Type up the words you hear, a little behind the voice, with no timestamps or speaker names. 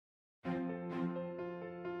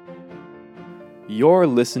You're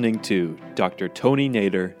listening to Dr. Tony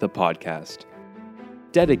Nader, the podcast,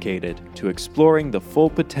 dedicated to exploring the full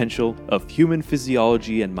potential of human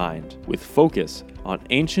physiology and mind, with focus on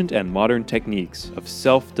ancient and modern techniques of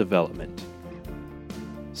self-development.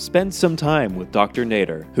 Spend some time with Dr.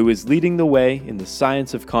 Nader, who is leading the way in the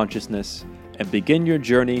science of consciousness, and begin your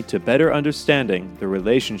journey to better understanding the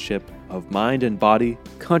relationship of mind and body,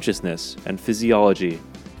 consciousness, and physiology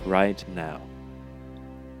right now.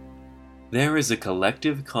 There is a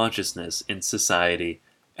collective consciousness in society,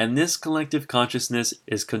 and this collective consciousness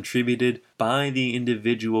is contributed by the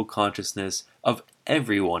individual consciousness of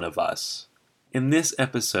every one of us. In this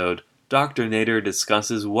episode, Dr. Nader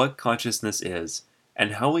discusses what consciousness is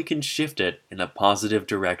and how we can shift it in a positive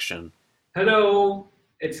direction. Hello,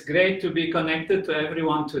 it's great to be connected to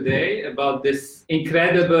everyone today about this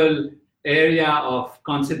incredible area of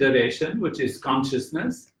consideration, which is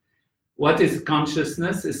consciousness. What is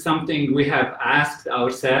consciousness is something we have asked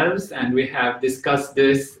ourselves, and we have discussed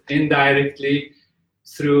this indirectly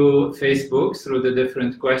through Facebook, through the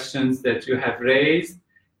different questions that you have raised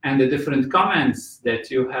and the different comments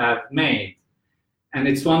that you have made. And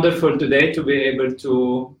it's wonderful today to be able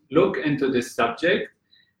to look into this subject.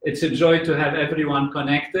 It's a joy to have everyone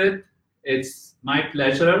connected. It's my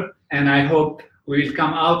pleasure, and I hope we will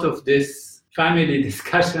come out of this family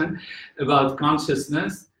discussion about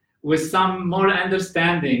consciousness with some more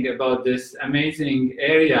understanding about this amazing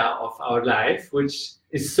area of our life, which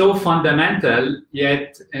is so fundamental,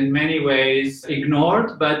 yet in many ways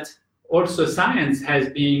ignored, but also science has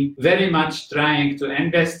been very much trying to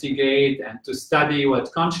investigate and to study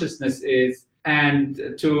what consciousness is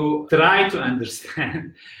and to try to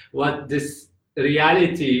understand what this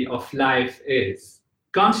reality of life is.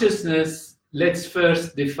 Consciousness, let's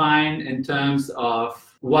first define in terms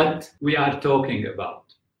of what we are talking about.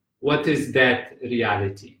 What is that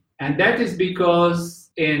reality? And that is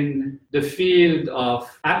because in the field of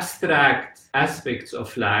abstract aspects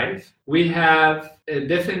of life, we have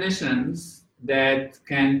definitions that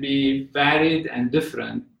can be varied and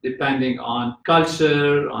different depending on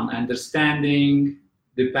culture, on understanding,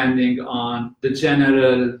 depending on the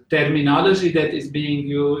general terminology that is being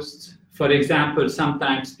used. For example,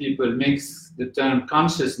 sometimes people mix the term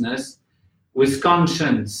consciousness with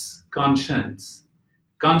conscience.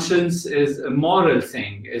 Conscience is a moral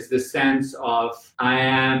thing, is the sense of I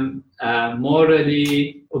am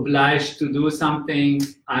morally obliged to do something,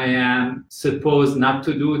 I am supposed not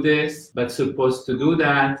to do this, but supposed to do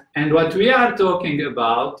that. And what we are talking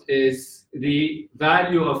about is the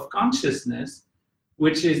value of consciousness,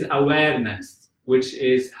 which is awareness, which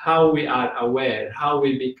is how we are aware, how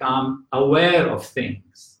we become aware of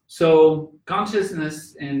things. So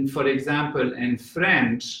consciousness, for example, in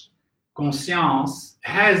French, conscience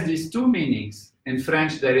has these two meanings. In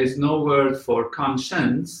French, there is no word for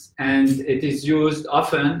conscience, and it is used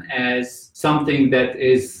often as something that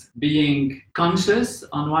is being conscious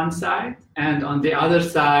on one side, and on the other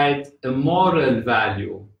side, a moral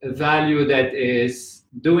value, a value that is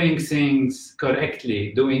doing things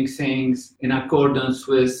correctly, doing things in accordance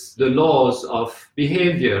with the laws of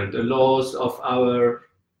behavior, the laws of our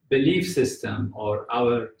belief system or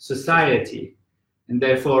our society. And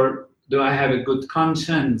therefore, do I have a good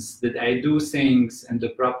conscience that I do things in the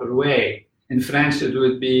proper way? In French, it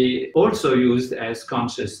would be also used as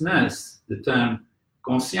consciousness, the term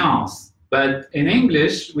conscience. But in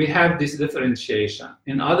English, we have this differentiation.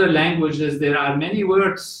 In other languages, there are many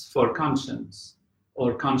words for conscience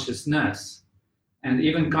or consciousness. And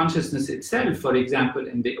even consciousness itself, for example,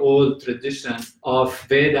 in the old tradition of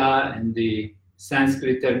Veda and the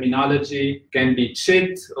Sanskrit terminology, can be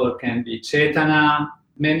chit or can be chetana.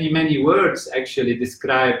 Many words actually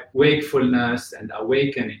describe wakefulness and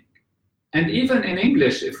awakening. And even in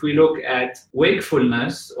English, if we look at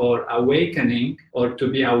wakefulness or awakening or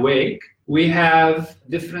to be awake, we have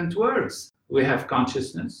different words. We have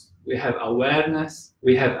consciousness, we have awareness,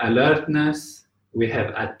 we have alertness, we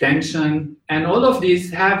have attention, and all of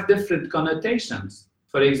these have different connotations.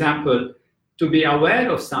 For example, to be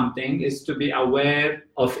aware of something is to be aware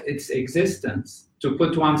of its existence. To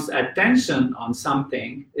put one's attention on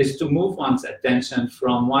something is to move one's attention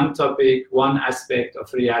from one topic, one aspect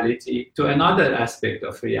of reality to another aspect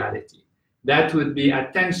of reality. That would be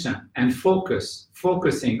attention and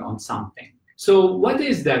focusing on something. So what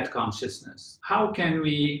is that consciousness? How can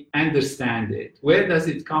we understand it? Where does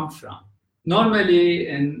it come from? Normally,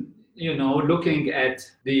 looking at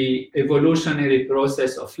the evolutionary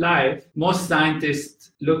process of life, most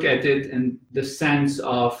scientists look at it in the sense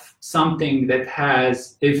of something that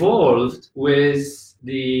has evolved with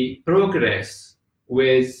the progress,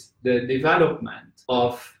 with the development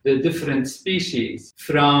of the different species,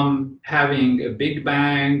 from having a big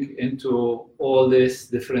bang into all these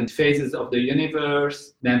different phases of the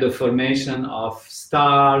universe, then the formation of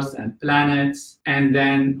stars and planets, and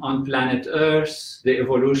then on planet Earth, the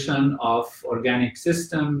evolution of organic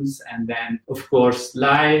systems, and then, of course,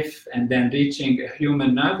 life, and then reaching a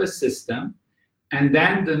human nervous system. And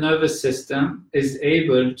then the nervous system is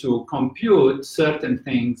able to compute certain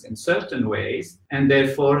things in certain ways and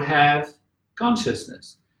therefore have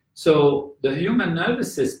consciousness. So the human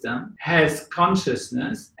nervous system has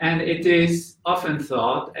consciousness, and it is often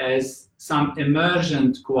thought as some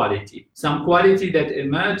emergent quality, some quality that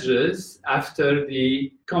emerges after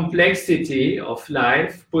the complexity of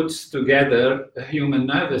life puts together a human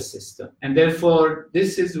nervous system. And therefore,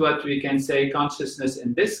 this is what we can say consciousness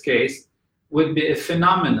in this case would be a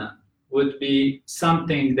phenomenon, would be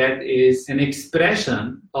something that is an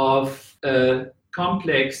expression of a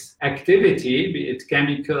complex activity, be it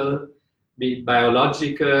chemical, be it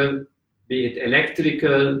biological, be it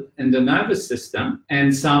electrical in the nervous system.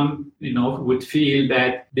 And some, would feel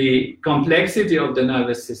that the complexity of the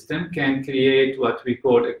nervous system can create what we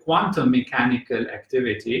call a quantum mechanical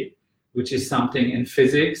activity, which is something in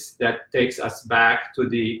physics that takes us back to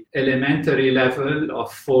the elementary level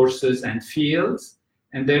of forces and fields,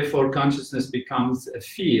 and therefore consciousness becomes a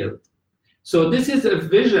field. So this is a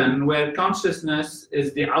vision where consciousness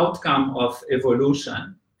is the outcome of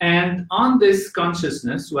evolution. And on this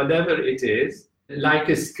consciousness, whatever it is, like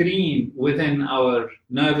a screen within our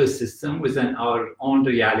nervous system, within our own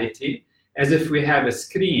reality, as if we have a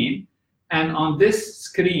screen, and on this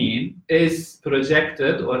screen is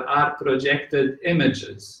projected or are projected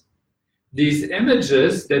images. These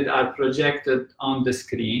images that are projected on the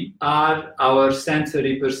screen are our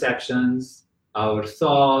sensory perceptions, our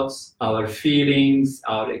thoughts, our feelings,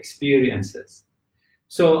 our experiences.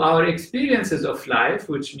 So our experiences of life,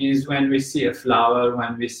 which means when we see a flower,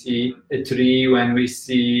 when we see a tree, when we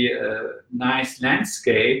see a nice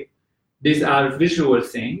landscape, these are visual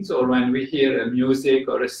things, or when we hear a music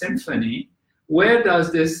or a symphony. Where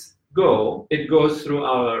does this go? It goes through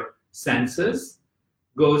our senses,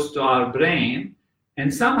 goes to our brain,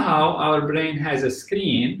 and somehow our brain has a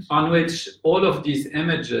screen on which all of these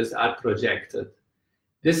images are projected.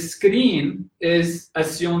 This screen is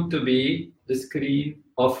assumed to be the screen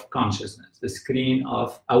of consciousness, the screen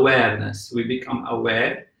of awareness. We become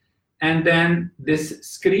aware, and then this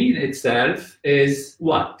screen itself is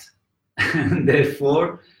what? And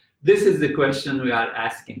therefore, this is the question we are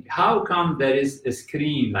asking. How come there is a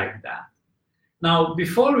screen like that? Now,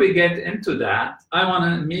 before we get into that, I want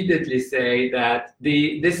to immediately say that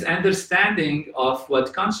this understanding of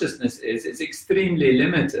what consciousness is extremely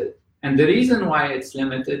limited. And the reason why it's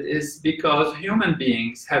limited is because human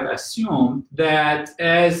beings have assumed that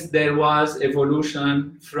as there was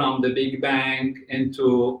evolution from the Big Bang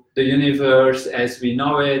into the universe as we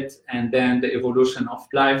know it, and then the evolution of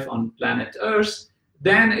life on planet Earth,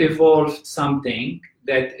 then evolved something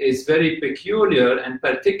that is very peculiar and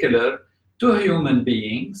particular to human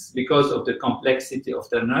beings because of the complexity of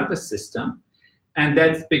their nervous system. And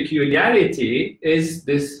that peculiarity is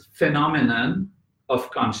this phenomenon of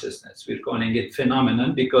consciousness. We're calling it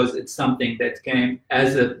phenomenon because it's something that came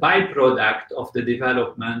as a byproduct of the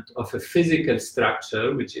development of a physical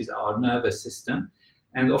structure, which is our nervous system.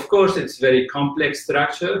 And of course, it's very complex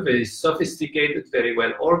structure, very sophisticated, very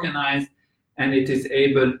well organized, and it is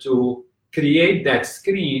able to create that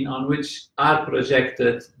screen on which are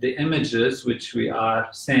projected the images, which we are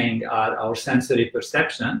saying are our sensory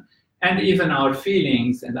perception, and even our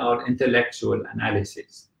feelings and our intellectual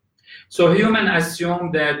analysis. So humans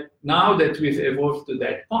assume that now that we've evolved to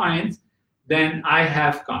that point, then I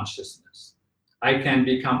have consciousness. I can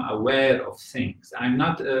become aware of things. I'm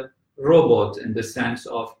not a robot in the sense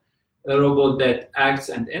of a robot that acts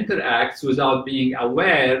and interacts without being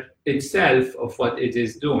aware itself of what it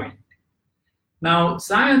is doing. Now,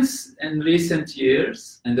 science in recent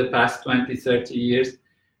years, in the past 20, 30 years,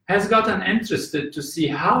 has gotten interested to see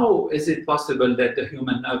how is it possible that the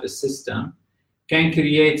human nervous system can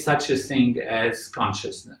create such a thing as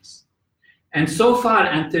consciousness. And so far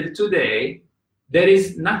until today, there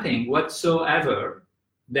is nothing whatsoever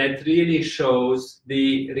that really shows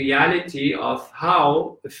the reality of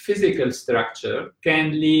how a physical structure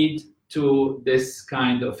can lead to this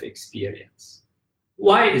kind of experience.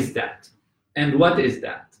 Why is that? And what is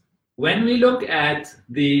that? When we look at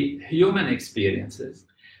the human experiences,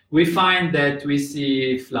 we find that we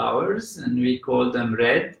see flowers and we call them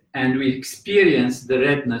red, and we experience the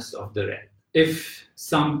redness of the red. If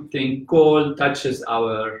something cold touches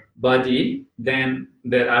our body, then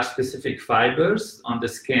there are specific fibers on the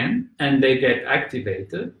skin and they get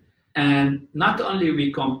activated. And not only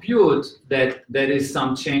we compute that there is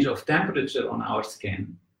some change of temperature on our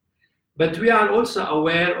skin, but we are also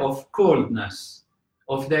aware of coldness,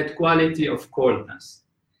 of that quality of coldness.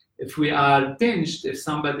 If we are pinched, if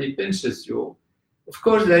somebody pinches you, of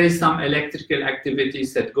course there is some electrical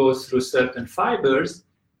activities that goes through certain fibers,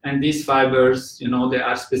 and these fibers, they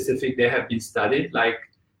are specific, they have been studied, like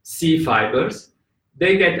C fibers.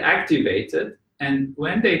 They get activated, and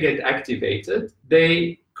when they get activated,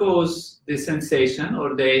 they cause the sensation,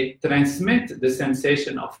 or they transmit the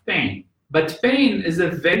sensation of pain. But pain is a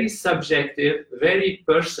very subjective, very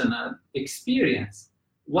personal experience.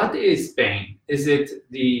 What is pain? Is it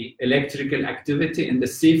the electrical activity in the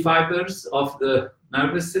C fibers of the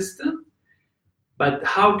nervous system? But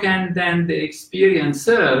how can then the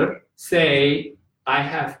experiencer say, I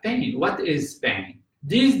have pain? What is pain?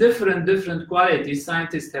 These different qualities,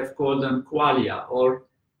 scientists have called them qualia, or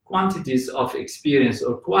quantities of experience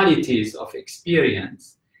or qualities of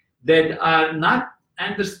experience that are not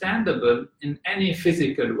understandable in any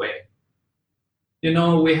physical way.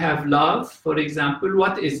 We have love, for example.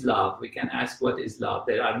 What is love? We can ask, what is love?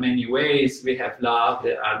 There are many ways we have love.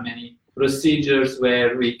 There are many procedures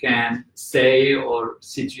where we can say, or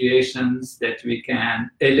situations that we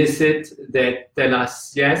can elicit that tell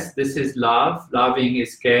us, yes, this is love. Loving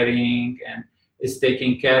is caring and is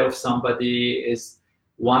taking care of somebody, is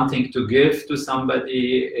wanting to give to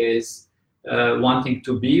somebody, is wanting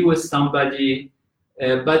to be with somebody.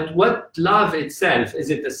 But what love itself? Is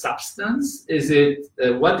it a substance? Is it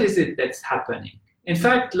what is it that's happening? In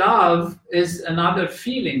fact, love is another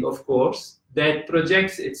feeling, of course, that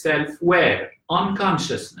projects itself where? On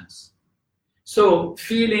consciousness. So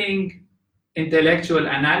feeling, intellectual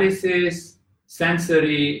analysis,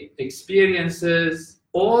 sensory experiences,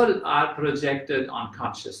 all are projected on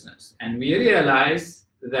consciousness. And we realize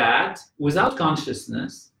that without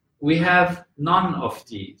consciousness, we have none of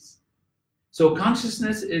these. So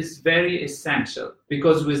consciousness is very essential,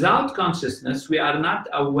 because without consciousness, we are not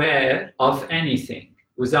aware of anything.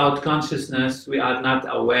 Without consciousness, we are not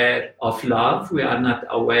aware of love. We are not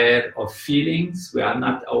aware of feelings. We are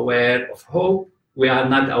not aware of hope. We are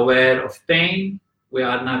not aware of pain. We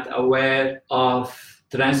are not aware of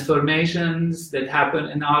transformations that happen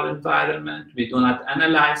in our environment. We do not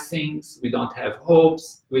analyze things. We don't have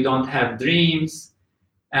hopes. We don't have dreams.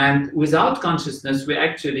 And without consciousness, we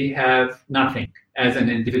actually have nothing as an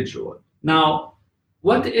individual. Now,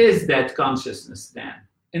 what is that consciousness then?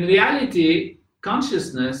 In reality,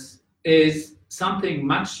 consciousness is something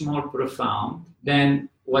much more profound than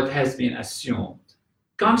what has been assumed.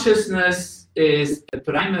 Consciousness is the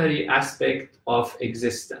primary aspect of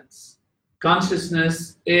existence.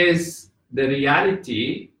 Consciousness is the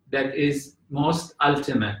reality that is most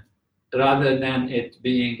ultimate, rather than it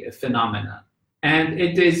being a phenomenon. And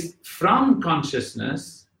it is from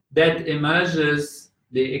consciousness that emerges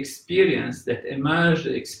the experience,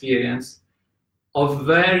 of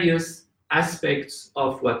various aspects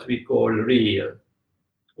of what we call real.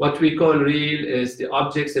 What we call real is the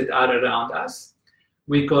objects that are around us.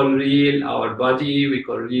 We call real our body, we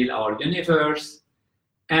call real our universe.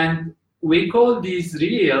 And we call these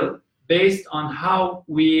real based on how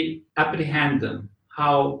we apprehend them,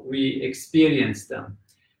 how we experience them,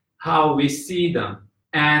 how we see them.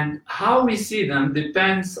 And how we see them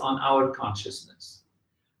depends on our consciousness.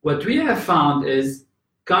 What we have found is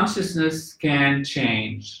consciousness can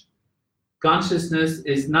change. Consciousness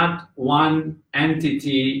is not one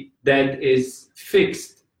entity that is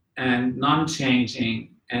fixed and non-changing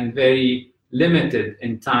and very limited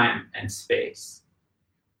in time and space,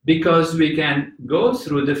 because we can go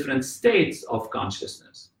through different states of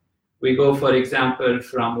consciousness. We go, for example,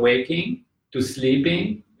 from waking to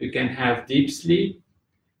sleeping. We can have deep sleep.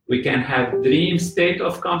 We can have dream state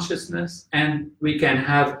of consciousness, and we can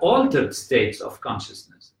have altered states of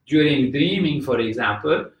consciousness. During dreaming, for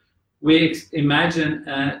example, we imagine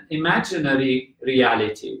an imaginary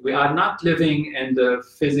reality. We are not living in the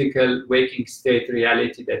physical waking state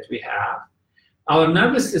reality that we have. Our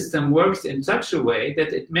nervous system works in such a way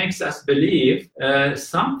that it makes us believe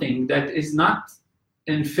something that is not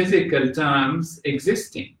in physical terms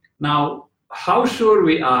existing. Now, how sure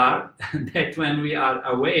we are that when we are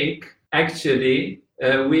awake, actually,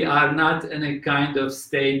 we are not in a kind of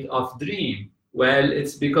state of dream? Well,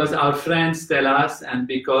 it's because our friends tell us, and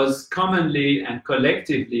because commonly and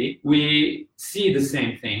collectively we see the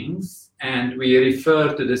same things and we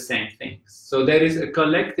refer to the same things. So there is a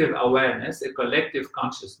collective awareness, a collective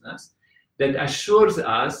consciousness that assures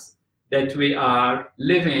us that we are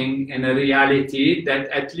living in a reality that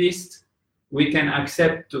at least we can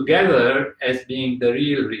accept together as being the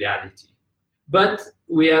real reality. But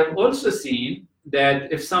we have also seen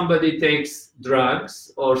that if somebody takes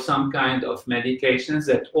drugs or some kind of medications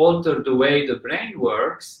that alter the way the brain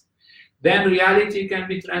works, then reality can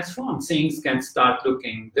be transformed. Things can start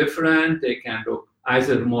looking different. They can look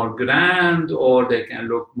either more grand, or they can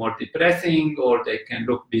look more depressing, or they can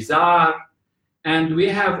look bizarre. And we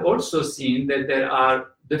have also seen that there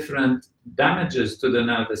are different damages to the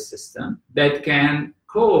nervous system that can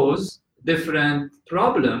cause different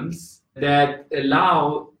problems that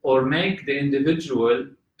allow or make the individual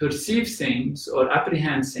perceive things or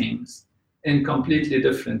apprehend things in completely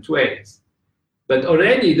different ways. But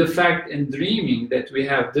already the fact in dreaming that we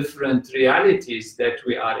have different realities that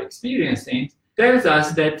we are experiencing tells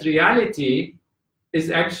us that reality is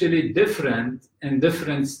actually different in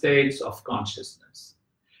different states of consciousness.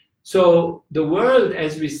 So the world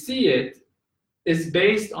as we see it is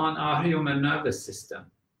based on our human nervous system.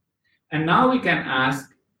 And now we can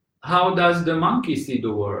ask, how does the monkey see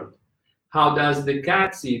the world? How does the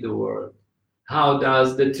cat see the world? How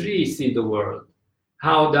does the tree see the world?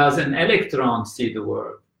 How does an electron see the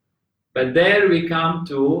world? But there we come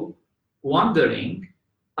to wondering,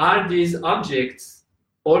 are these objects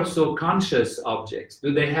also conscious objects?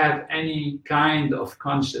 Do they have any kind of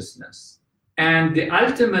consciousness? And the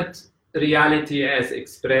ultimate reality as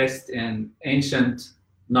expressed in ancient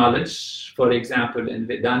knowledge, for example, in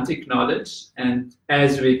Vedantic knowledge, and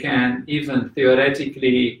as we can even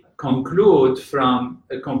theoretically conclude from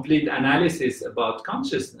a complete analysis about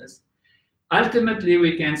consciousness, ultimately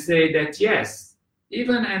we can say that yes,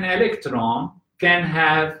 even an electron can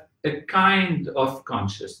have a kind of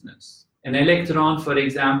consciousness. An electron, for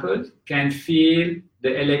example, can feel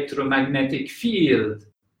the electromagnetic field.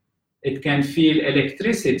 It can feel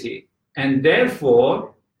electricity, and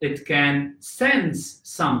therefore it can sense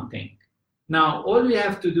something. Now, all we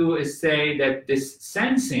have to do is say that this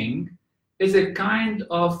sensing is a kind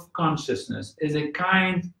of consciousness, is a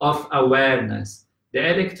kind of awareness.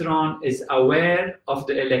 The electron is aware of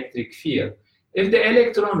the electric field. If the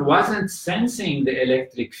electron wasn't sensing the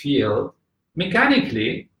electric field,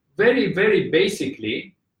 mechanically, very, very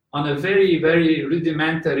basically, on a very, very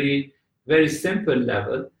rudimentary, very simple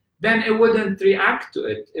level, then it wouldn't react to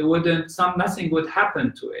it. Nothing would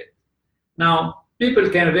happen to it. Now, people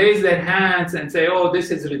can raise their hands and say, oh,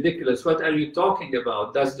 this is ridiculous. What are you talking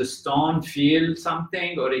about? Does the stone feel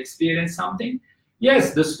something or experience something?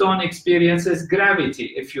 Yes, the stone experiences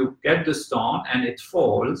gravity. If you get the stone and it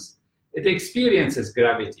falls, it experiences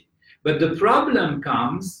gravity. But the problem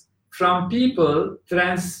comes from people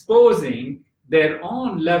transposing their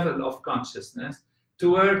own level of consciousness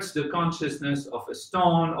towards the consciousness of a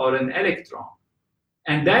stone or an electron.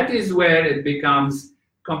 And that is where it becomes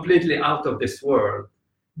completely out of this world.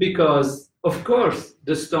 Because, of course,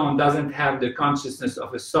 the stone doesn't have the consciousness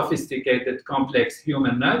of a sophisticated, complex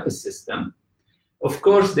human nervous system. Of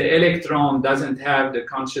course, the electron doesn't have the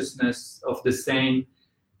consciousness of the same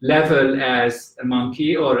level as a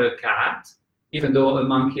monkey or a cat, even though a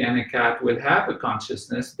monkey and a cat will have a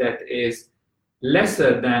consciousness that is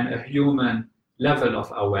lesser than a human level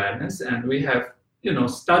of awareness, and we have,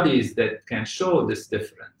 studies that can show this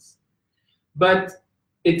difference. But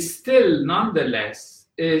it still, nonetheless,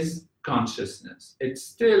 is consciousness. It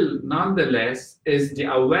still, nonetheless, is the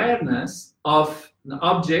awareness of an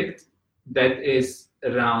object that is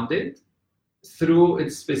around it through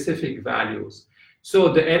its specific values.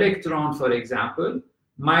 So the electron, for example,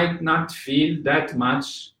 might not feel that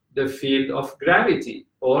much the field of gravity,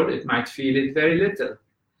 or it might feel it very little.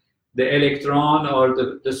 The electron or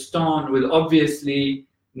the stone will obviously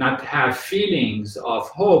not have feelings of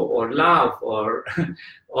hope or love or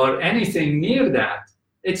anything near that.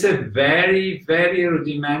 It's a very, very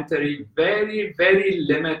rudimentary, very, very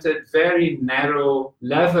limited, very narrow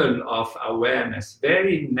level of awareness,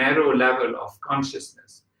 very narrow level of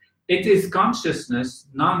consciousness. It is consciousness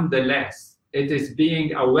nonetheless. It is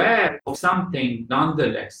being aware of something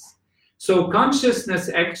nonetheless. So consciousness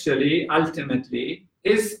actually, ultimately,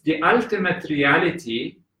 is the ultimate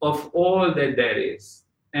reality of all that there is.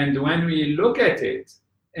 And when we look at it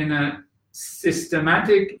in a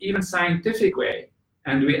systematic, even scientific way,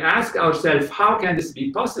 and we ask ourselves, how can this be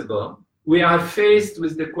possible? We are faced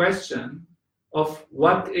with the question of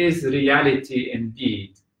what is reality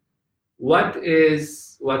indeed? What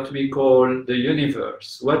is what we call the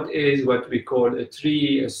universe? What is what we call a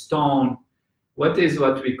tree, a stone? What is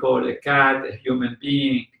what we call a cat, a human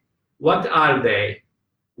being? What are they?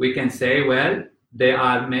 We can say, well, they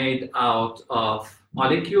are made out of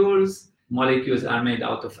molecules. Molecules are made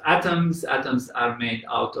out of atoms. Atoms are made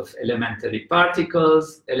out of elementary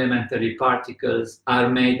particles. Elementary particles are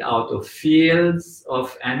made out of fields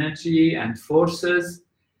of energy and forces.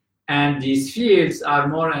 And these fields are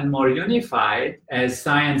more and more unified as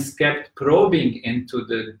science kept probing into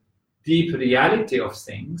the deep reality of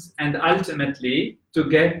things, and ultimately to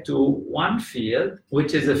get to one field,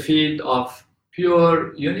 which is a field of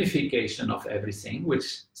pure unification of everything,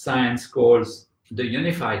 which science calls the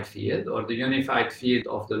unified field, or the unified field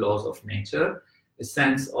of the laws of nature, a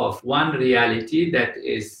sense of one reality that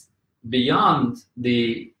is beyond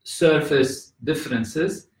the surface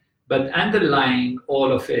differences, but underlying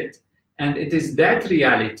all of it. And it is that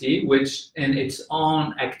reality which, in its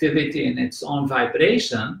own activity, in its own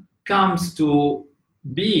vibration, comes to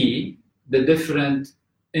be the different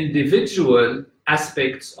individual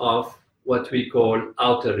aspects of what we call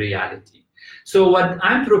outer reality. So what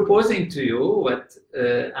I'm proposing to you, what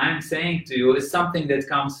I'm saying to you, is something that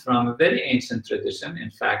comes from a very ancient tradition,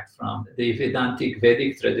 in fact, from the Vedantic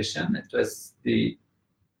Vedic tradition. It was the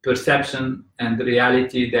perception and the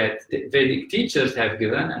reality that the Vedic teachers have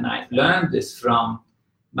given, and I've learned this from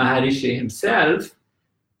Maharishi himself,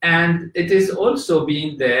 and it is also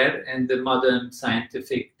been there in the modern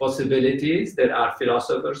scientific possibilities. There are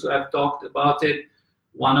philosophers who have talked about it.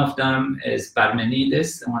 One of them is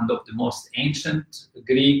Parmenides, one of the most ancient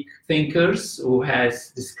Greek thinkers, who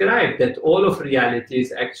has described that all of reality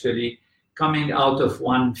is actually coming out of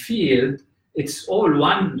one field. It's all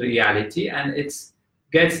one reality, and it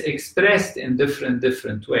gets expressed in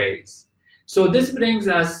different ways. So this brings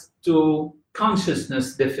us to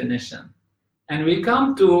consciousness definition. And we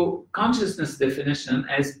come to consciousness definition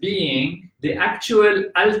as being the actual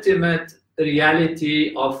ultimate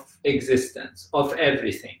reality of existence, of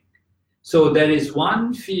everything. So there is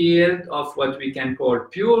one field of what we can call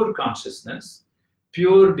pure consciousness,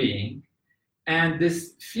 pure being, and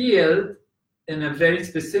this field, in a very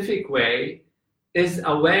specific way, is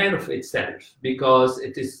aware of itself. Because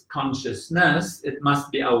it is consciousness, it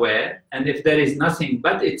must be aware, and if there is nothing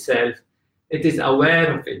but itself, it is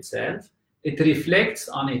aware of itself. It reflects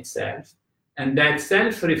on itself, and that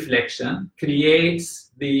self-reflection creates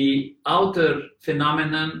the outer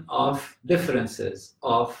phenomenon of differences,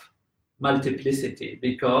 of multiplicity,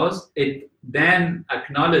 because it then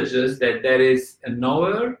acknowledges that there is a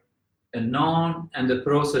knower, a known, and a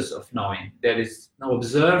process of knowing. There is an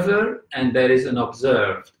observer, and there is an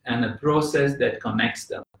observed, and a process that connects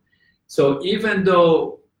them. So even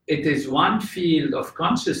though it is one field of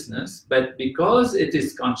consciousness, but because it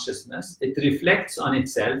is consciousness, it reflects on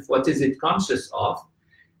itself what is it conscious of,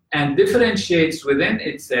 and differentiates within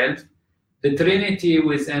itself the trinity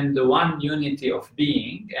within the one unity of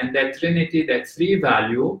being. And that trinity, that three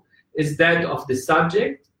value, is that of the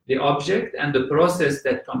subject, the object, and the process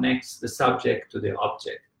that connects the subject to the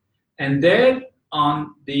object. And there,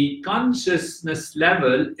 on the consciousness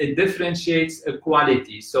level, it differentiates a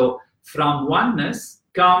quality. So from oneness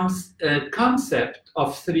comes a concept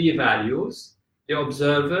of three values: the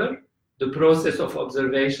observer, the process of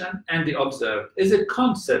observation, and the observed. Is a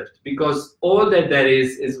concept, because all that there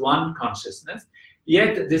is one consciousness,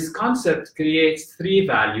 yet this concept creates three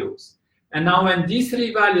values. And now when these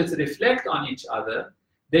three values reflect on each other,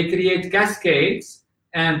 they create cascades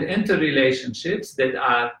and interrelationships that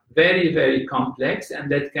are very, very complex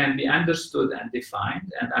and that can be understood and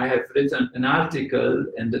defined. And I have written an article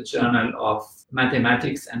in the Journal of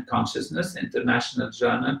Mathematics and Consciousness, International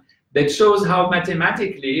Journal, that shows how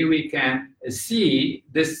mathematically we can see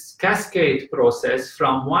this cascade process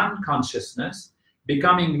from one consciousness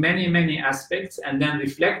becoming many, many aspects and then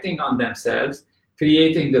reflecting on themselves,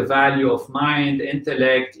 creating the value of mind,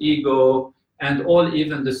 intellect, ego, and all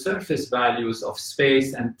even the surface values of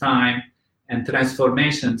space and time and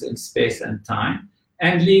transformations in space and time,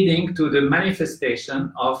 and leading to the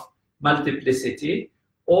manifestation of multiplicity,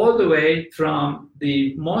 all the way from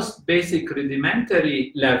the most basic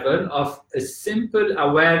rudimentary level of a simple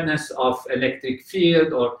awareness of electric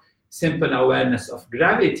field or simple awareness of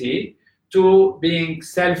gravity to being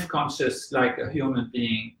self-conscious, like a human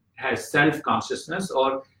being has self-consciousness,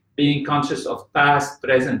 or being conscious of past,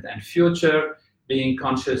 present, and future, being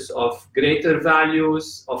conscious of greater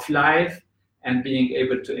values of life, and being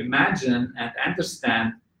able to imagine and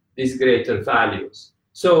understand these greater values.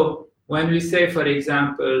 So when we say, for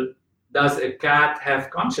example, does a cat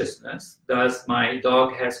have consciousness? Does my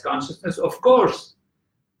dog has consciousness? Of course,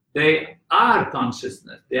 they are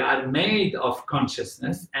consciousness. They are made of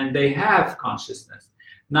consciousness, and they have consciousness.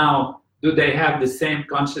 Now, do they have the same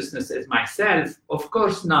consciousness as myself? Of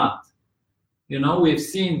course not. You know, we've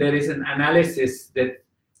seen there is an analysis that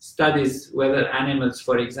studies whether animals,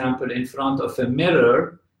 for example, in front of a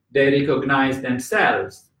mirror, they recognize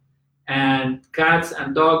themselves. And cats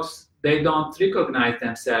and dogs, they don't recognize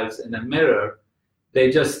themselves in a mirror. They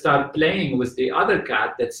just start playing with the other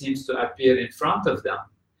cat that seems to appear in front of them.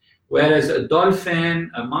 Whereas a dolphin,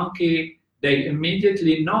 a monkey, they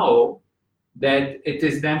immediately know that it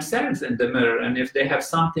is themselves in the mirror. And if they have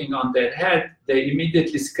something on their head, they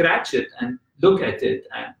immediately scratch it and look at it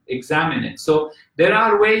and examine it. So there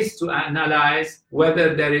are ways to analyze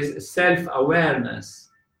whether there is self-awareness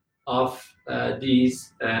of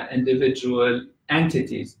these individual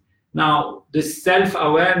entities. Now, this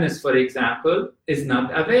self-awareness, for example, is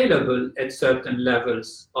not available at certain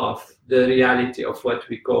levels of the reality of what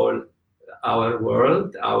we call our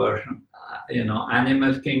world, our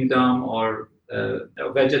animal kingdom, or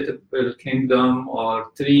vegetable kingdom,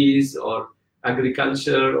 or trees, or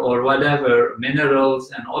agriculture, or whatever,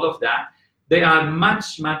 minerals and all of that. They are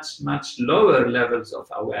much, much, much lower levels of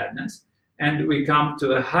awareness, and we come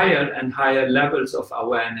to a higher and higher levels of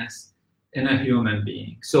awareness in a human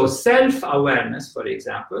being. So self-awareness, for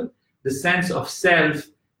example, the sense of self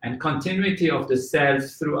and continuity of the self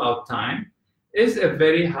throughout time, is a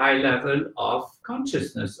very high level of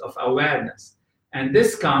consciousness, of awareness. And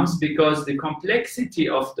this comes because the complexity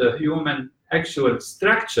of the human actual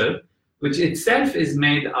structure, which itself is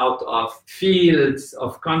made out of fields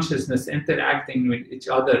of consciousness interacting with each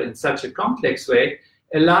other in such a complex way,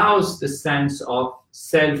 allows the sense of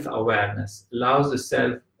self-awareness, allows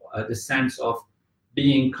the sense of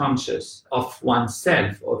being conscious of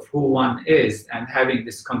oneself, of who one is, and having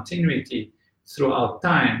this continuity throughout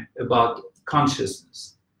time about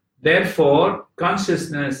consciousness. Therefore,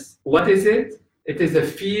 consciousness, what is it? It is a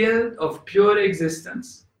field of pure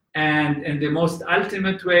existence, and in the most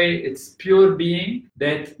ultimate way, it's pure being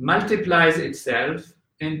that multiplies itself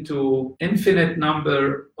into infinite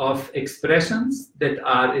number of expressions that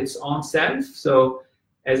are its own self. So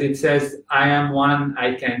as it says, I am one,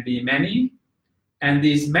 I can be many. And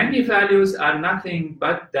these many values are nothing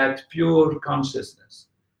but that pure consciousness.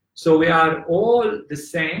 So we are all the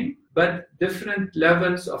same, but different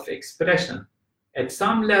levels of expression. At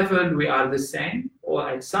some level, we are the same, or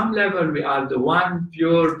at some level, we are the one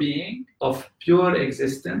pure being of pure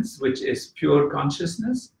existence, which is pure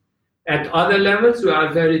consciousness. At other levels, we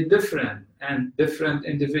are very different, and different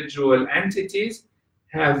individual entities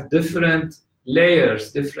have different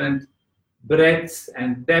layers, different breadths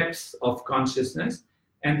and depths of consciousness.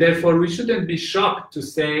 And therefore, we shouldn't be shocked to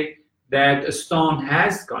say that a stone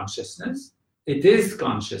has consciousness. It is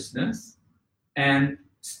consciousness, and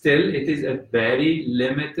still it is a very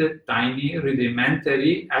limited, tiny,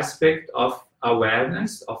 rudimentary aspect of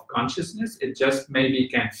awareness, of consciousness. It just maybe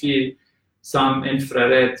can feel some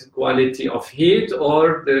infrared quality of heat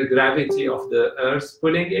or the gravity of the earth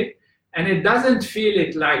pulling it. And it doesn't feel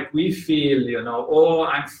it like we feel, oh,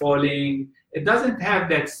 I'm falling. It doesn't have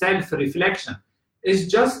that self-reflection.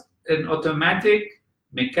 It's just an automatic,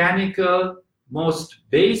 mechanical, most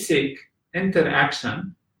basic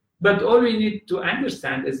interaction. But all we need to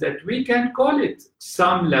understand is that we can call it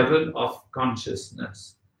some level of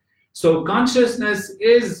consciousness. So consciousness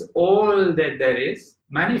is all that there is,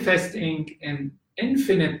 manifesting in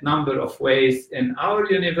infinite number of ways in our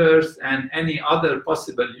universe and any other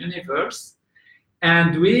possible universe.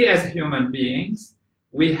 And we as human beings,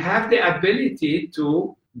 we have the ability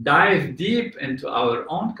to dive deep into our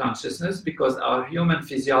own consciousness because our human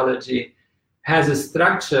physiology has a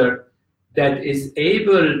structure that is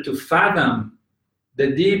able to fathom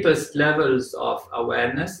the deepest levels of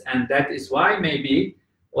awareness. And that is why maybe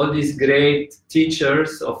all these great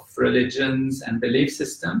teachers of religions and belief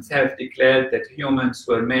systems have declared that humans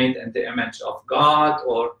were made in the image of God,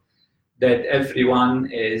 or that everyone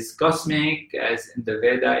is cosmic, as in the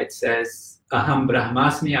Veda it says, Aham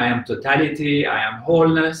Brahmasmi, I am totality, I am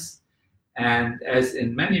wholeness. And as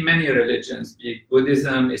in many, many religions, be it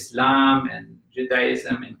Buddhism, Islam, and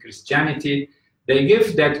Judaism, and Christianity, they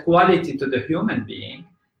give that quality to the human being.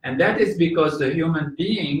 And that is because the human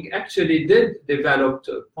being actually did develop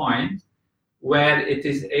to a point where it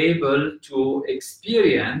is able to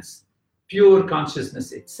experience pure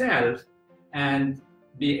consciousness itself and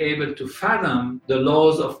be able to fathom the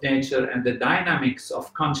laws of nature and the dynamics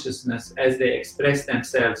of consciousness as they express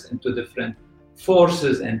themselves into different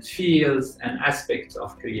forces and fields and aspects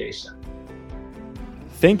of creation.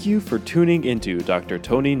 Thank you for tuning into Dr.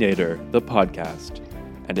 Tony Nader, the podcast.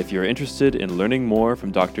 And if you're interested in learning more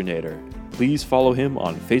from Dr. Nader, please follow him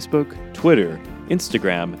on Facebook, Twitter,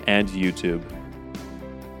 Instagram, and YouTube.